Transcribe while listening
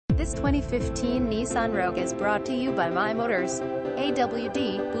This 2015 Nissan Rogue is brought to you by MyMotors.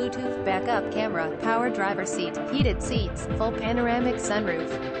 AWD, Bluetooth backup camera, power driver seat, heated seats, full panoramic sunroof.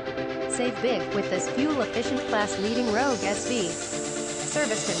 Save big with this fuel-efficient class-leading Rogue SV.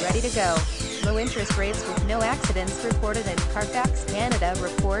 Serviced and ready to go. Low interest rates with no accidents reported and Carfax Canada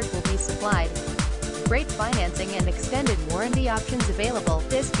report will be supplied. Great financing and extended warranty options available.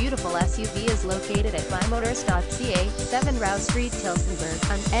 This beautiful SUV is located at MyMotors.ca, 7 Rouse Street,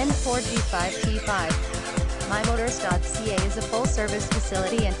 Tillsonburg, on N4G5T5. MyMotors.ca is a full-service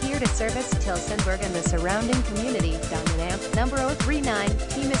facility and here to service Tillsonburg and the surrounding community. Dominant number 039.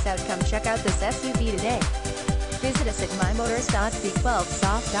 Miss out. Come check out this SUV today. Visit us at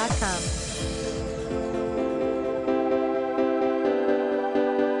MyMotors.c12soft.com.